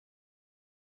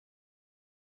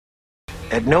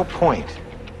At no point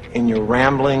in your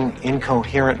rambling,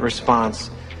 incoherent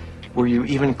response were you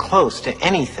even close to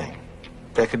anything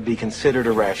that could be considered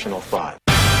a rational thought.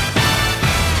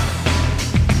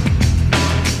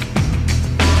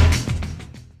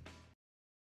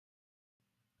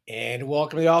 And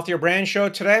welcome to the Author Your Brand Show.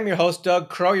 Today, I'm your host, Doug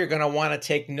Crow. You're going to want to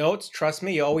take notes. Trust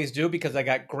me, you always do, because I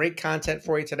got great content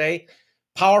for you today.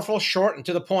 Powerful, short, and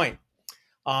to the point.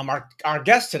 Our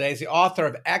guest today is the author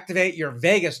of Activate Your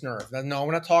Vagus Nerve. Now, no,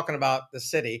 we're not talking about the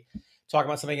city. We're talking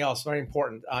about something else, very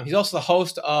important. He's also the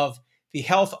host of the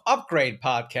Health Upgrade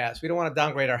podcast. We don't want to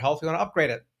downgrade our health. We want to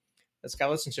upgrade it. Let's go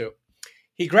listen to.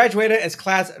 He graduated as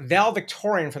class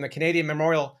valedictorian from the Canadian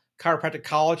Memorial Chiropractic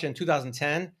College in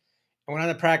 2010 and went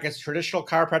on to practice traditional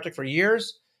chiropractic for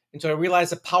years until he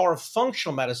realized the power of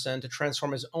functional medicine to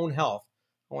transform his own health.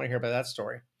 I want to hear about that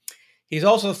story. He's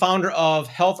also the founder of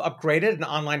Health Upgraded, an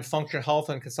online functional health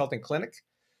and consulting clinic,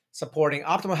 supporting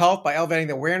optimal health by elevating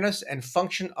the awareness and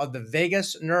function of the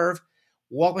vagus nerve.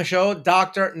 Welcome to the show,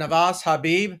 Dr. Navaz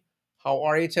Habib. How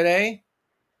are you today?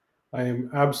 I am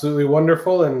absolutely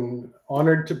wonderful and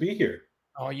honored to be here.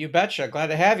 Oh, you betcha. Glad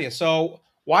to have you. So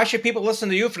why should people listen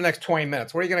to you for the next 20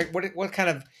 minutes? What kind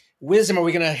of wisdom are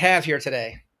we going to have here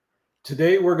today?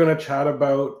 Today, we're going to chat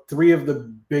about 3 of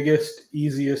the biggest,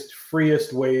 easiest,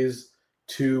 freest ways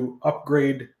to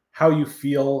upgrade how you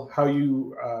feel, how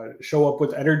you show up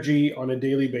with energy on a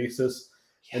daily basis,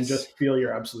 and just feel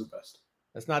your absolute best.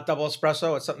 It's not double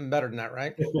espresso. It's something better than that,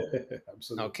 right?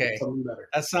 Absolutely. Okay. It's something better.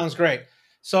 That sounds great.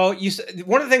 So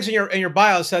one of the things in your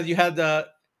bio said you had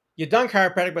you'd done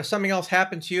chiropractic, but something else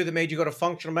happened to you that made you go to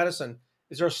functional medicine.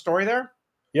 Is there a story there?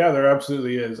 Yeah, there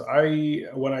absolutely is.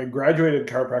 When I graduated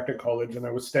chiropractic college and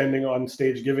I was standing on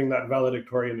stage giving that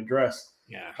valedictorian address,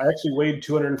 I actually weighed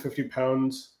 250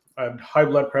 pounds. I had high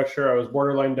blood pressure. I was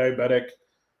borderline diabetic.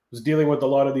 Was dealing with a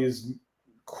lot of these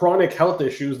chronic health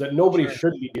issues that nobody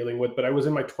should be dealing with, but I was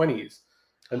in my 20s.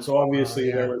 And so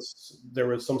obviously there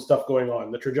was some stuff going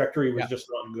on. The trajectory was just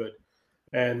not good.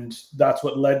 And that's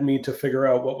what led me to figure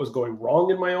out what was going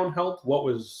wrong in my own health, what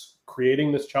was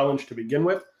creating this challenge to begin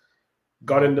with.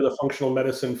 Got into the functional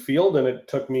medicine field, and it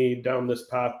took me down this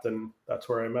path, and that's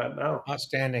where I'm at now.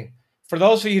 Outstanding. For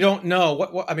those of you who don't know,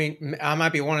 what I mean, I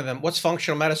might be one of them. What's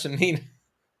functional medicine mean?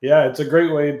 Yeah, it's a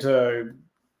great way to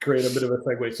create a bit of a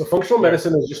segue. So functional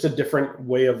medicine is just a different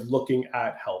way of looking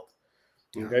at health.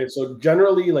 Okay, so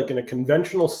generally, like in a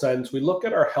conventional sense, we look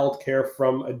at our healthcare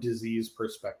from a disease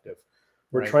perspective.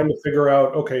 We're trying to figure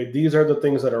out, okay, these are the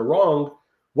things that are wrong.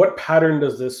 What pattern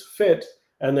does this fit?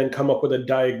 And then come up with a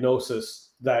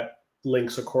diagnosis that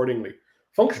links accordingly.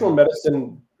 Functional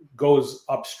medicine goes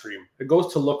upstream. It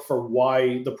goes to look for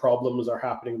why the problems are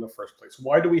happening in the first place.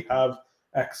 Why do we have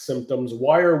X symptoms?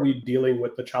 Why are we dealing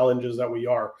with the challenges that we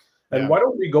are? And why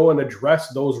don't we go and address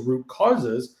those root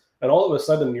causes? And all of a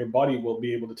sudden, your body will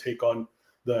be able to take on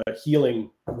the healing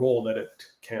role that it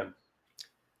can.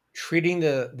 Treating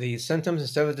the symptoms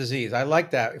instead of the disease. I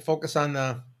like that. We focus on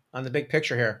the big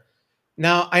picture here.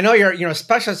 Now, I know you're a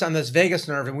specialist on this vagus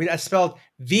nerve, and that's spelled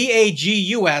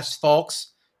VAGUS, folks.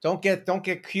 Don't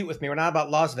get cute with me. We're not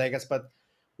about Las Vegas, but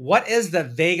what is the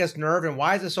vagus nerve, and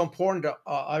why is it so important to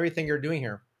everything you're doing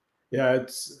here? Yeah,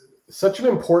 it's such an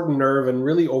important nerve and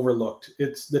really overlooked.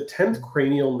 It's the 10th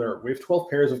cranial nerve. We have 12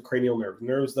 pairs of cranial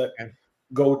nerves that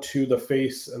go to the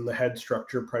face and the head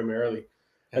structure primarily.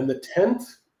 And the 10th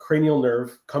cranial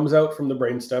nerve comes out from the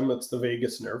brainstem. That's the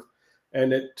vagus nerve.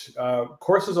 And it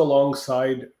courses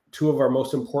alongside 2 of our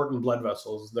most important blood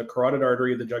vessels, the carotid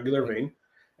artery, the jugular vein,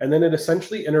 and then it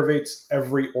essentially innervates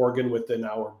every organ within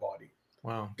our body.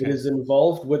 Wow. It is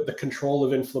involved with the control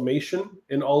of inflammation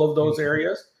in all of those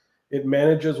areas. It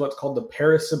manages what's called the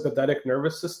parasympathetic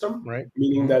nervous system,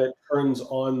 meaning that it turns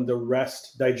on the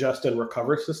rest, digest, and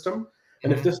recover system.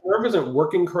 And if this nerve isn't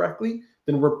working correctly,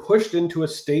 then we're pushed into a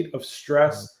state of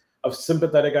stress, of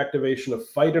sympathetic activation, of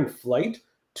fight and flight,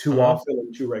 too often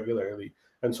and too regularly.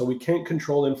 And so we can't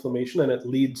control inflammation, and it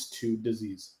leads to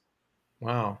disease.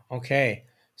 Wow. Okay.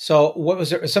 So what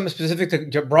was there something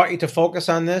specific that brought you to focus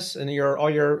on this in all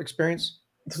your experience?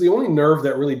 It's the only nerve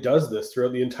that really does this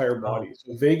throughout the entire body.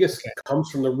 So vagus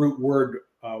comes from the root word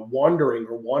wandering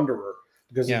or wanderer,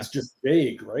 because it's just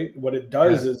vague, right? What it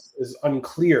does is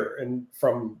unclear and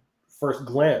from first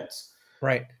glance.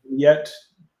 Right. Yet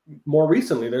more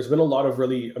recently, there's been a lot of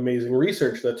really amazing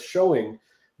research that's showing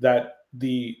that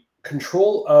the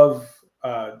control of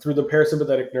through the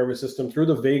parasympathetic nervous system, through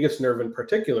the vagus nerve in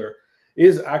particular,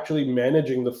 is actually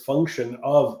managing the function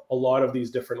of a lot of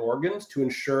these different organs to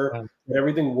ensure that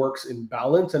everything works in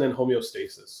balance and in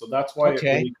homeostasis. So that's why it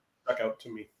really stuck out to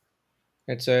me.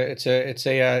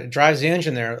 It drives the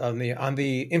engine there on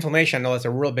the inflammation. I know that's a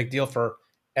real big deal for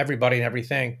everybody and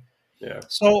everything. Yeah.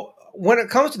 So when it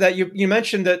comes to that, you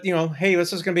mentioned that, hey,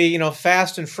 this is going to be,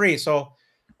 fast and free. So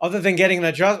other than getting an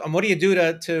adjustment, what do you do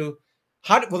to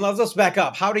well, let's back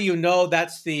up. How do you know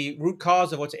that's the root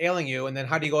cause of what's ailing you? And then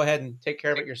how do you go ahead and take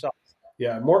care of it yourself?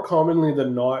 Yeah, more commonly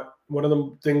than not, one of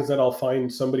the things that I'll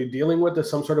find somebody dealing with is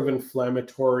some sort of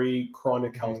inflammatory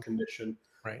chronic health condition,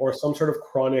 Right. or some sort of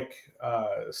chronic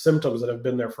symptoms that have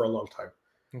been there for a long time.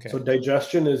 Okay. So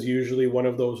digestion is usually one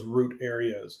of those root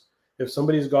areas. If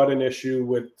somebody's got an issue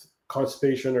with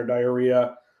constipation or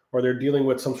diarrhea, or they're dealing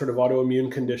with some sort of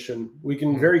autoimmune condition, we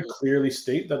can very clearly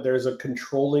state that there's a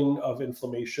controlling of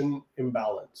inflammation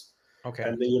imbalance. Okay.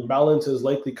 And the imbalance is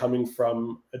likely coming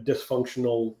from a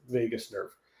dysfunctional vagus nerve.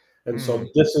 And so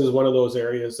this is one of those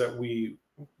areas that we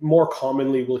more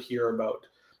commonly will hear about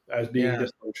as being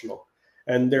dysfunctional.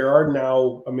 And there are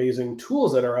now amazing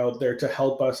tools that are out there to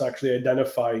help us actually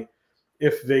identify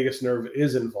if vagus nerve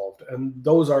is involved. And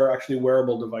those are actually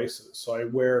wearable devices. So I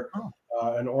wear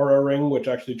an Aura ring, which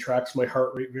actually tracks my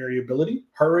heart rate variability.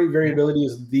 Heart rate variability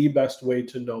is the best way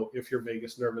to know if your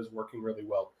vagus nerve is working really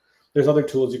well. There's other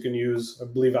tools you can use. I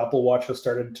believe Apple Watch has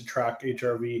started to track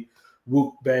HRV,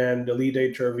 Whoop Band, Elite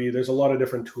HRV. There's a lot of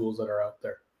different tools that are out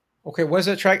there. Okay, what does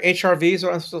it track? HRV is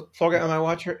what I'm supposed to plug it on my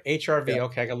watch here? HRV, Yeah.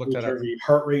 Okay, I got to look that up. HRV,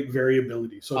 heart rate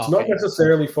variability. So it's not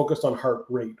necessarily focused on heart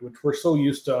rate, which we're so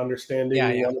used to understanding.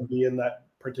 We want to be in that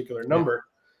particular number.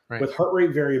 Right. With heart rate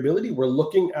variability, we're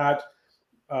looking at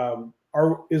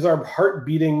is our heart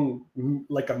beating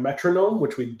like a metronome,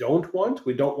 which we don't want.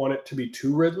 We don't want it to be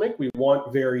too rhythmic. We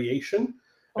want variation.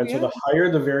 And so the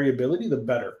higher the variability, the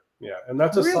better. Yeah. And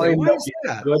that's a sign that we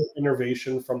have good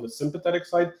innervation from the sympathetic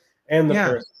side and the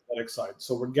parasympathetic side.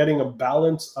 So we're getting a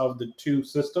balance of the two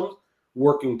systems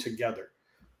working together.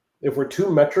 If we're too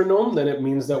metronome, then it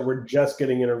means that we're just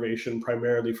getting innervation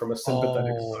primarily from a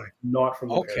sympathetic side, not from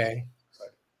the parasympathetic side.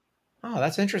 Oh,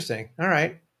 that's interesting. All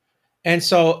right. And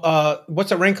so what's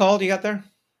the ring called you got there?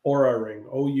 Aura ring.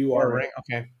 O-U-R-A. Ring.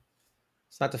 Okay.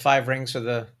 It's not the 5 rings of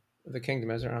the kingdom,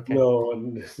 is it? Okay. No.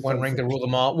 One ring to rule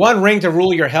them all. One ring to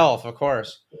rule your health, of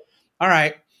course. All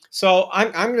right. So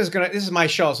I'm just gonna. This is my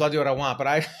show, so I'll do what I want. But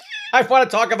I want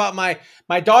to talk about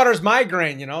my daughter's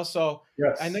migraine. So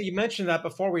I know you mentioned that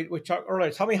before we talked earlier.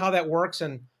 Tell me how that works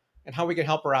and how we can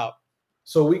help her out.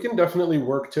 So we can definitely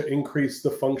work to increase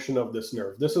the function of this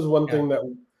nerve. This is one thing that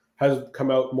has come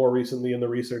out more recently in the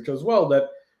research as well, that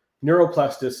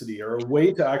neuroplasticity, or a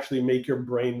way to actually make your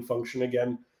brain function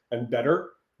again and better.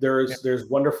 There's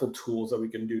wonderful tools that we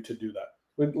can do to do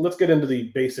that. Let's get into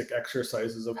the basic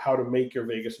exercises of how to make your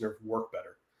vagus nerve work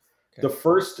better. Okay. The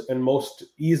first and most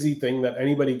easy thing that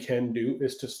anybody can do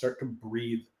is to start to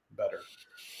breathe better.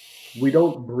 We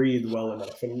don't breathe well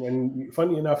enough. And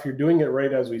funny enough, you're doing it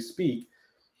right as we speak.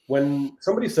 When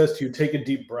somebody says to you, take a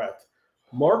deep breath,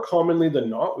 more commonly than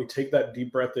not, we take that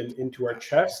deep breath into our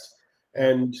chest.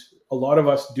 And a lot of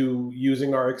us do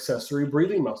using our accessory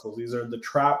breathing muscles. These are the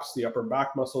traps, the upper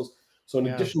back muscles. So in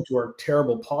addition to our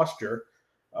terrible posture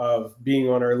of being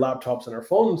on our laptops and our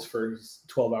phones for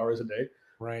 12 hours a day,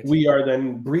 we are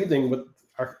then breathing with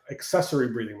our accessory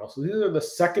breathing muscles. These are the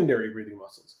secondary breathing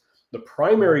muscles. The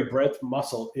primary breath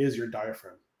muscle is your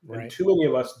diaphragm. And too many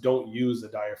of us don't use the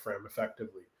diaphragm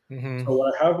effectively. So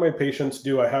what I have my patients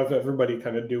do, I have everybody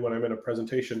kind of do when I'm in a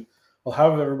presentation, I'll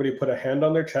have everybody put a hand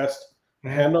on their chest, a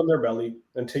hand on their belly,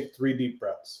 and take 3 deep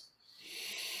breaths.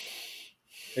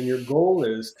 And your goal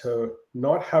is to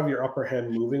not have your upper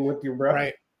hand moving with your breath.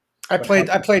 Right. I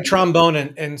played trombone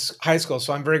in high school,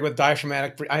 so I'm very good with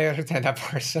diaphragmatic. I understand that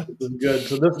part. So good.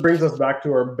 So this brings us back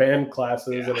to our band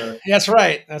classes and our That's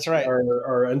right.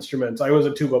 Our instruments. I was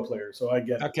a tuba player, so I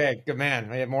get it. Okay, good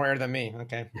man. You have more air than me.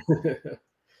 Okay.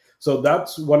 So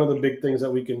that's one of the big things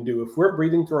that we can do. If we're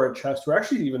breathing through our chest, we're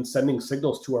actually even sending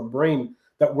signals to our brain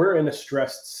that we're in a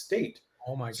stressed state.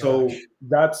 Oh my gosh. So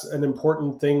that's an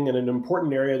important thing and an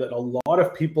important area that a lot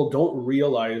of people don't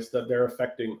realize that they're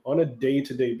affecting on a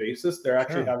day-to-day basis. They're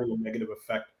actually having a negative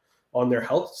effect on their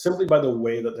health simply by the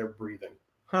way that they're breathing.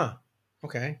 Huh.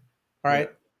 Okay. All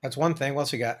right. That's one thing. What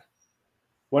else you got?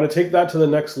 Want to take that to the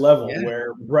next level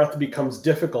where breath becomes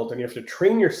difficult and you have to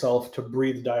train yourself to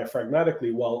breathe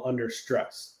diaphragmatically while under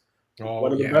stress.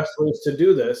 One of the best ways to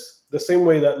do this, the same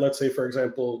way that, let's say, for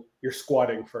example, you're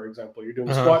squatting, for example, you're doing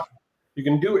a squat. You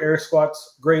can do air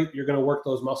squats. Great. You're going to work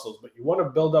those muscles, but you want to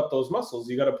build up those muscles.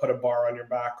 You got to put a bar on your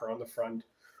back or on the front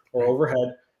or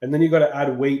overhead. And then you got to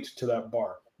add weight to that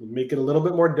bar. Make it a little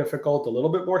bit more difficult, a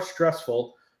little bit more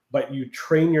stressful, but you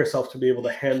train yourself to be able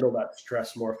to handle that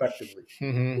stress more effectively.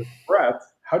 With breath,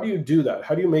 how do you do that?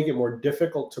 How do you make it more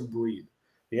difficult to breathe?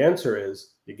 The answer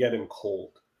is you get in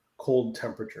cold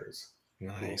temperatures.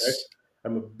 Okay? Nice.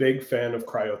 I'm a big fan of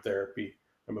cryotherapy.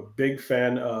 I'm a big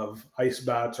fan of ice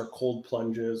baths or cold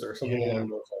plunges or something Yeah. along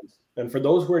those lines. And for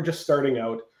those who are just starting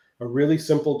out, a really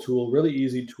simple tool, really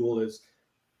easy tool is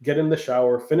get in the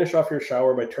shower, finish off your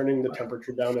shower by turning the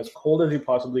temperature down as cold as you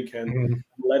possibly can. Mhm.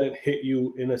 Let it hit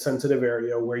you in a sensitive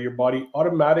area where your body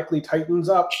automatically tightens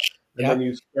up. And then Yep.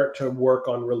 you start to work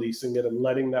on releasing it and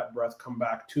letting that breath come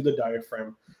back to the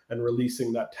diaphragm and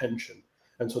releasing that tension.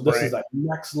 And so this is Right. that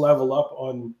next level up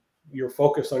on your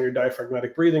focus on your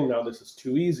diaphragmatic breathing. Now this is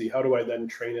too easy. How do I then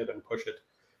train it and push it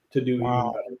to do Wow.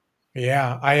 even better?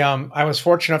 Yeah. I was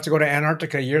fortunate enough to go to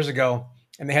Antarctica years ago,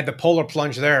 and they had the polar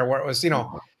plunge there where it was,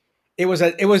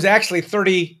 it was actually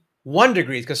 31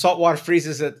 degrees because salt water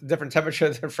freezes at different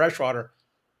temperatures than fresh water.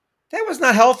 That was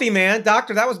not healthy, man.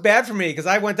 Doctor, that was bad for me because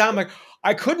I went down like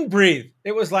I couldn't breathe.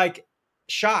 It was like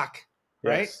shock,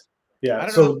 right? Yes. Yeah. I don't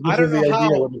know. So I this don't is know the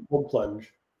idea how. with the cold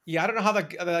plunge. Yeah, I don't know how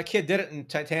the kid did it in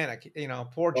Titanic.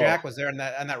 Poor Oh, Jack was there in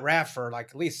that raft for like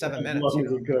at least 7 minutes. as long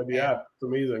as we could. Man, Yeah. It's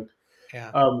amazing.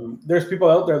 yeah. There's people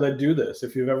out there that do this.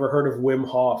 If you've ever heard of Wim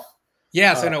Hof,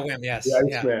 Yes, I uh, know Wim. the Yes,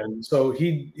 yeah, Iceman. So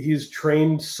he's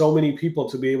trained so many people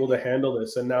to be able to handle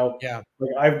this. And now, yeah.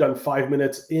 like, I've done 5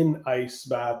 minutes in ice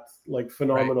bath, like Right.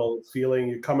 phenomenal feeling.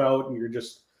 You come out and your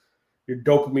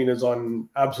dopamine is on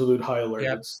absolute high alert.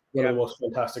 Yep. It's one of the Yep. most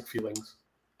fantastic feelings.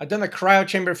 I've done the cryo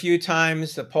chamber a few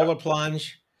times, the Yeah. polar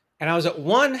plunge, and I was at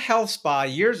one health spa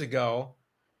years ago.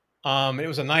 It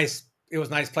was a nice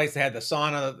place. They had the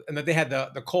sauna, and then they had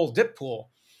the cold dip pool.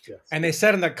 Yes. And they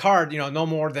said in the card, no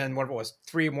more than what it was,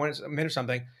 3 minutes, a minute or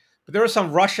something. But there was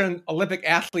some Russian Olympic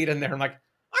athlete in there. I'm like,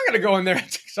 I'm gonna go in there.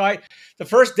 So the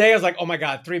first day I was like, oh my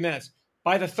God, 3 minutes.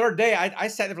 By the third day, I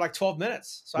sat there for like 12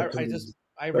 minutes. So That's amazing.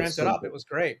 I That's ramped it so up. good. It was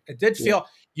great. It did Yeah.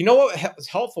 feel, what was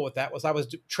helpful with that was I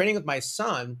was training with my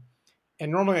son,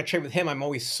 and normally when I train with him, I'm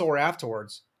always sore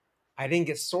afterwards. I didn't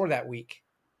get sore that week.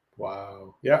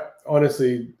 Wow. Yeah.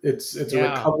 Honestly, it's a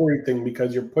Yeah. recovery thing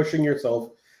because you're pushing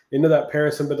yourself into that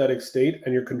parasympathetic state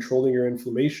and you're controlling your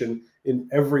inflammation in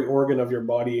every organ of your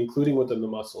body, including within the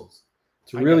muscles.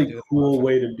 It's a I gotta really do that more cool often.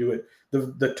 way to do it.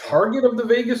 The target of the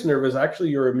vagus nerve is actually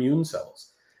your immune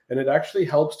cells, and it actually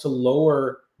helps to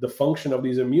lower the function of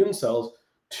these immune cells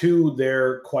to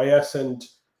their quiescent,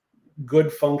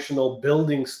 good functional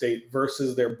building state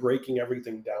versus their breaking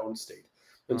everything down state.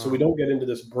 And so we don't get into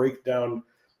this breakdown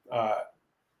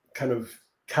kind of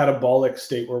catabolic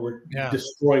state where we're Yeah.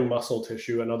 destroying muscle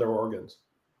tissue and other organs.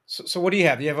 So what do you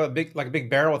have? Do you have a big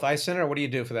barrel with ice in it, or what do you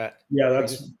do for that? Yeah, Or you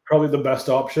that's just probably the best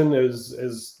option is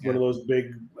one yeah, of those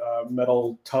big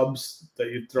metal tubs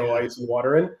that you throw yeah. ice and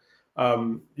water in.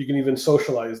 You can even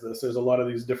socialize this. There's a lot of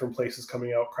these different places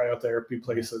coming out, cryotherapy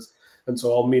places. And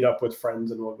so I'll meet up with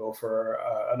friends and we'll go for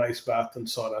an ice bath and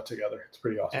sauna together. It's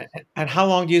pretty awesome. And how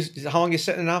long you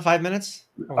sitting now? 5 minutes?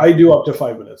 I do up to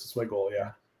 5 minutes. It's my goal.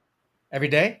 Yeah. Every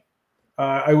day?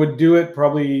 I would do it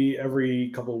probably every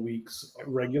couple of weeks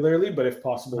regularly, but if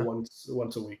possible, Uh,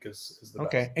 once a week is the best.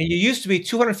 Okay. And you used to be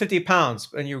 250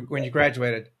 pounds when you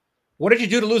graduated. What did you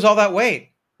do to lose all that weight?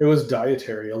 It was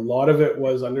dietary. A lot of it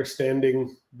was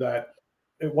understanding that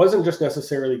it wasn't just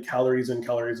necessarily calories in,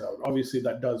 calories out. Obviously,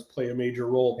 that does play a major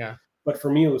role. Yeah. But for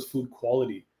me, it was food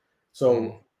quality.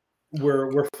 So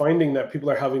we're finding that people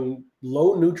are having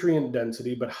low nutrient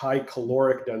density but high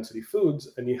caloric density foods,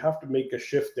 and you have to make a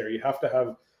shift there. You have to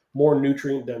have more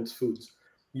nutrient dense foods.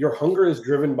 Your hunger is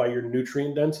driven by your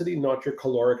nutrient density, not your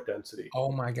caloric density.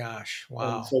 Oh my gosh.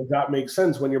 Wow. And so that makes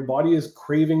sense. When your body is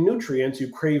craving nutrients, you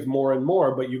crave more and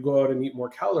more, but you go out and eat more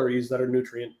calories that are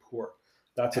nutrient poor.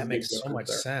 That's a That big makes so difference much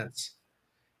there. sense.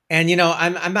 And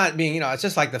I'm not being, it's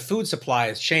just like the food supply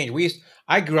has changed.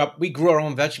 We grew our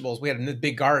own vegetables. We had a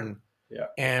big garden. Yeah.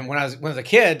 And when I was a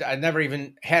kid, I never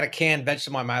even had a canned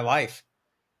vegetable in my life.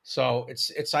 So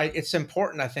it's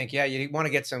important, I think. Yeah, you want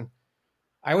to get some.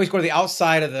 I always go to the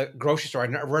outside of the grocery store. I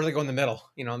rarely go in the middle.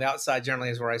 The outside generally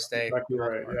is where I stay. Exactly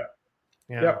right.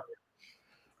 Yeah. Yeah.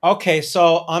 Okay,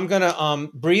 so I'm gonna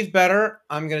breathe better.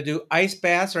 I'm gonna do ice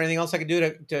baths or anything else I can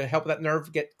do to help that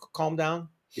nerve get calmed down.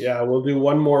 Yeah, we'll do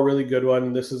one more really good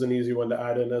one. This is an easy one to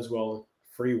add in as well,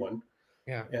 free one.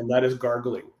 Yeah. And that is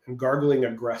gargling, and gargling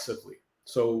aggressively.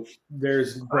 So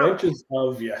there's branches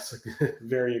of, yes,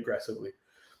 very aggressively.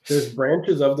 There's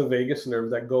branches of the vagus nerve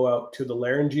that go out to the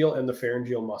laryngeal and the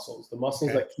pharyngeal muscles, the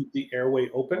muscles that keep the airway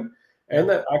open and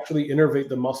that actually innervate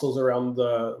the muscles around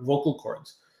the vocal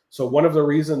cords. So one of the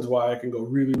reasons why I can go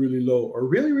really, really low or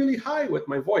really, really high with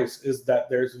my voice is that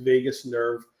there's vagus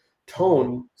nerve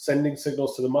tone sending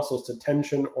signals to the muscles to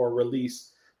tension or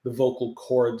release the vocal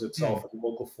cords itself and the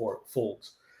vocal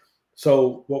folds.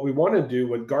 So what we want to do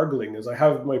with gargling is I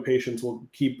have my patients will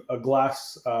keep a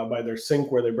glass by their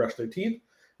sink where they brush their teeth.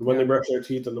 And when they brush their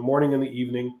teeth in the morning and the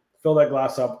evening, fill that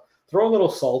glass up, throw a little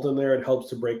salt in there. It helps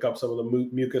to break up some of the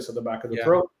mucus at the back of the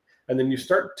throat. And then you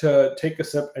start to take a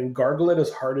sip and gargle it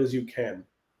as hard as you can.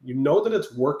 You know that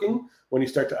it's working when you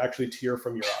start to actually tear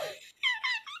from your eye.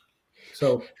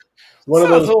 So one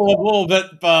Sounds of those a little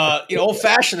bit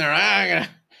old-fashioned there. I'm gonna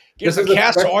get some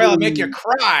castor oil and make you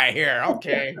cry here.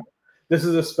 Okay. This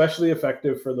is especially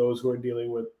effective for those who are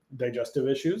dealing with digestive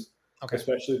issues,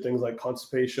 especially things like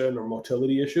constipation or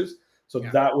motility issues. So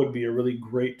that would be a really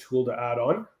great tool to add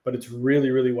on, but it's really,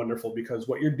 really wonderful because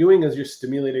what you're doing is you're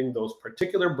stimulating those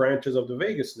particular branches of the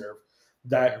vagus nerve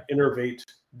that innervate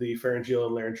the pharyngeal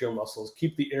and laryngeal muscles,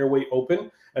 keep the airway open,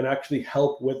 and actually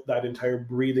help with that entire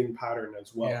breathing pattern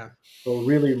as well. Yeah. So a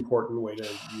really important way to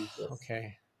use this.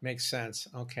 Okay. Makes sense.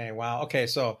 Okay. Wow. Okay.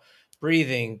 So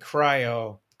breathing,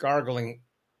 cryo, gargling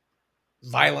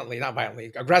not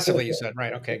violently, aggressively, you said,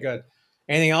 right? Okay, good.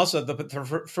 Anything else of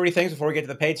the free things before we get to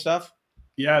the paid stuff?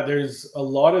 Yeah, there's a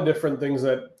lot of different things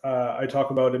that I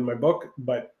talk about in my book,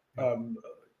 but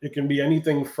it can be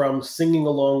anything from singing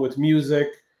along with music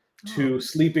to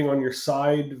sleeping on your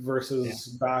side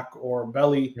versus back or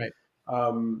belly. Right.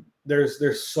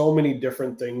 There's so many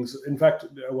different things. In fact,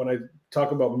 when I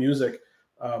talk about music,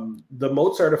 the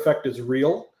Mozart effect is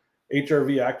real.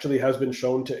 HRV actually has been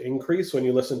shown to increase when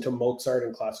you listen to Mozart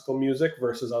and classical music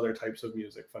versus other types of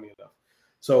music, funny enough.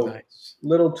 So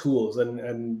little tools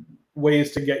and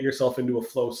ways to get yourself into a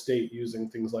flow state using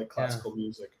things like classical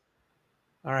music.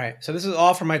 All right. So this is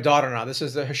all for my daughter now.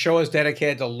 Her show is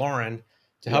dedicated to Lauren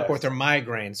to help her with her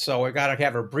migraines. So we got to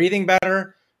have her breathing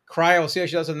better. Cryo, we'll see how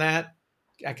she does in that.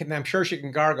 I'm sure she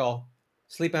can gargle.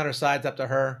 Sleep on her side's up to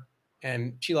her.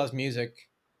 And she loves music.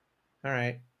 All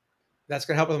right. That's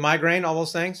going to help with the migraine, all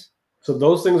those things? So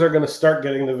those things are going to start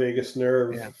getting the vagus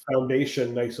nerve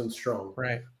foundation nice and strong.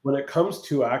 Right. When it comes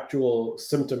to actual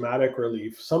symptomatic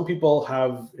relief, some people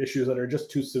have issues that are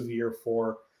just too severe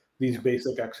for these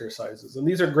basic exercises. And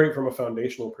these are great from a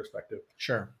foundational perspective.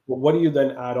 Sure. But what do you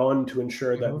then add on to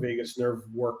ensure that vagus nerve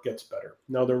work gets better?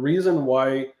 Now, the reason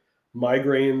why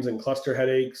migraines and cluster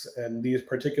headaches and these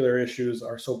particular issues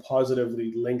are so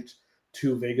positively linked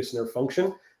to vagus nerve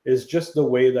function is just the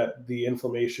way that the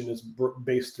inflammation is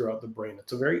based throughout the brain.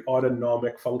 It's a very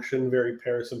autonomic function, very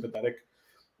parasympathetic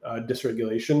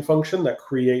dysregulation function that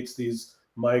creates these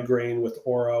migraine with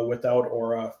aura, without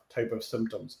aura type of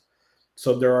symptoms.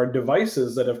 So there are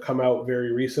devices that have come out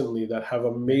very recently that have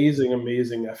amazing,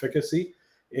 amazing efficacy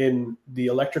in the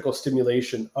electrical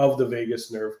stimulation of the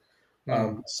vagus nerve.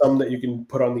 Some that you can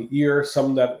put on the ear,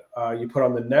 some that you put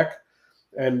on the neck,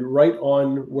 and right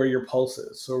on where your pulse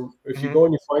is. So if you go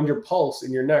and you find your pulse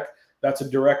in your neck, that's a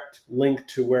direct link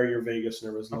to where your vagus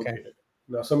nerve is located.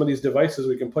 Now, some of these devices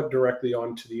we can put directly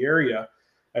onto the area,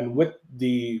 and with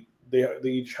they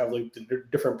each have like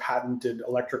different patented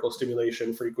electrical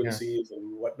stimulation frequencies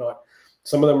and whatnot.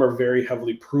 Some of them are very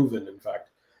heavily proven, in fact,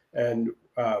 and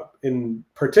in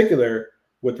particular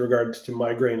with regards to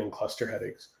migraine and cluster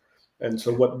headaches. And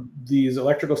so what these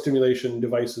electrical stimulation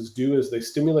devices do is they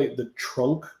stimulate the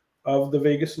trunk of the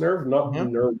vagus nerve, not the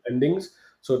nerve endings.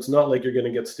 So it's not like you're going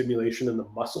to get stimulation in the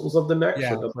muscles of the neck, so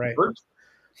it doesn't hurt.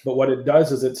 But what it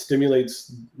does is it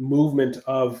stimulates movement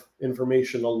of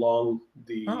information along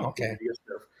the vagus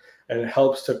nerve. And it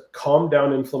helps to calm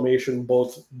down inflammation,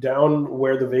 both down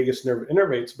where the vagus nerve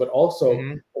innervates, but also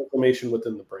inflammation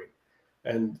within the brain.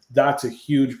 And that's a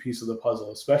huge piece of the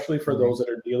puzzle, especially for those that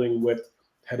are dealing with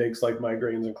headaches like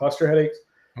migraines and cluster headaches,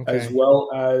 as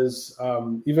well as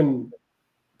even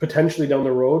potentially down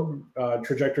the road,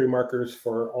 trajectory markers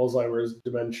for Alzheimer's,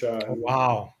 dementia.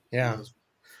 And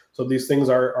so these things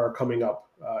are coming up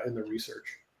in the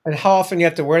research. And how often do you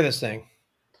have to wear this thing?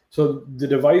 So the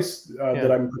device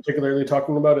that I'm particularly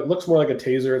talking about, it looks more like a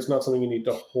taser. It's not something you need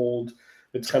to hold.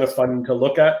 It's kind of fun to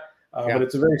look at, but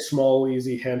it's a very small,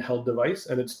 easy handheld device,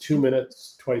 and it's 2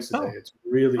 minutes twice a day. It's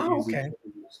really easy to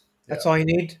use. That's all you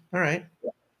need? All right.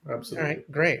 Yeah, absolutely. All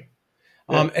right, great.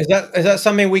 Is that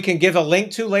something we can give a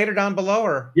link to later down below?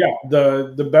 Or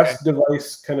the best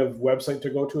device kind of website to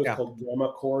go to is called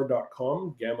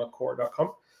gammacore.com,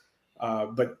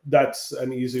 but that's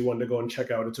an easy one to go and check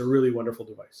out. It's a really wonderful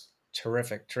device.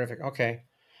 Terrific. Okay.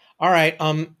 All right.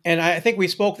 And I think we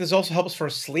spoke, this also helps for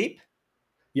sleep.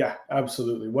 Yeah,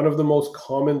 absolutely. One of the most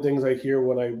common things I hear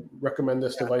when I recommend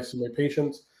this device to my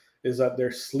patients is that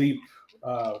their sleep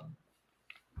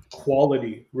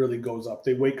quality really goes up.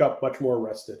 They wake up much more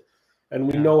rested. And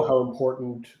we know how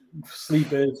important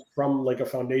sleep is from like a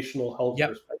foundational health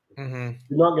perspective. If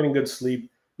you're not getting good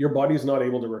sleep, your body's not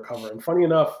able to recover. And funny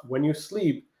enough, when you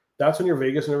sleep, that's when your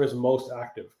vagus nerve is most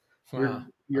active. Wow.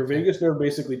 Your vagus nerve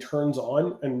basically turns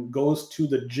on and goes to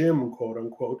the gym, quote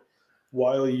unquote,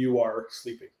 while you are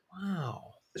sleeping. Wow.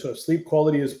 So if sleep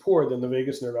quality is poor, then the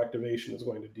vagus nerve activation is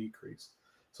going to decrease.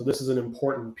 So this is an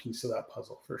important piece of that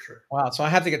puzzle for sure. Wow. So I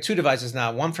have to get 2 devices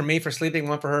now. One for me for sleeping,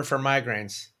 one for her for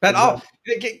migraines. But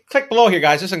Exactly. click below here,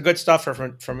 guys. There's some good stuff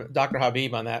from Dr.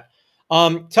 Habib on that.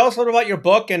 Tell us a little about your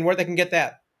book and where they can get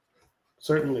that.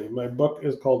 Certainly. My book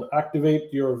is called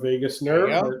Activate Your Vagus Nerve,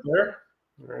 right there.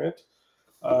 All right.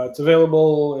 It's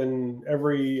available in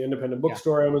every independent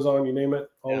bookstore, Amazon, you name it,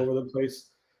 all over the place.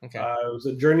 Okay. It was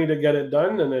a journey to get it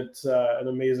done, and it's an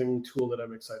amazing tool that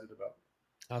I'm excited about.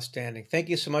 Outstanding. Thank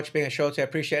you so much for being on the show today. I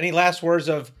appreciate it. Any last words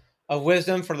of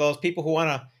wisdom for those people who want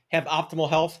to have optimal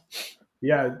health?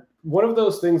 Yeah, one of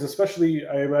those things, especially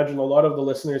I imagine a lot of the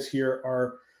listeners here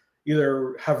are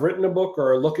either have written a book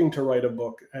or are looking to write a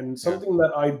book. And something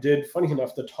that I did, funny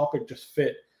enough, the topic just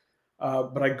fit.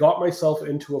 But I got myself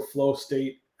into a flow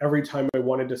state every time I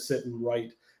wanted to sit and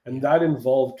write. And that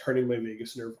involved turning my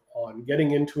vagus nerve on,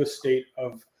 getting into a state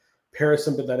of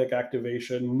parasympathetic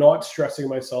activation, not stressing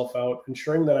myself out,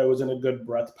 ensuring that I was in a good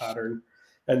breath pattern,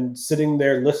 and sitting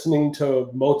there listening to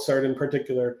Mozart in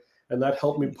particular. And that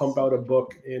helped me pump out a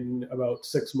book in about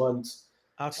 6 months.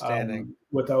 Outstanding.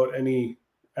 Without any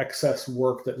excess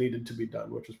work that needed to be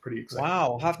done, which was pretty exciting.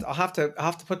 Wow, I'll have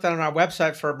to put that on our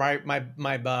website for my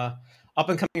up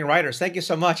and coming writers. Thank you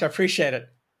so much. I appreciate it.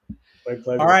 My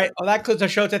pleasure. All right. Well, that concludes our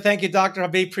show today. Thank you, Dr.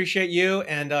 Habib. Appreciate you,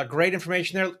 and great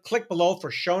information there. Click below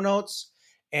for show notes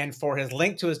and for his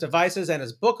link to his devices and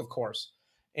his book, of course.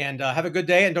 And have a good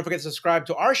day. And don't forget to subscribe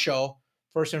to our show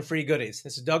for some free goodies.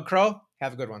 This is Doug Crow.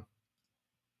 Have a good one.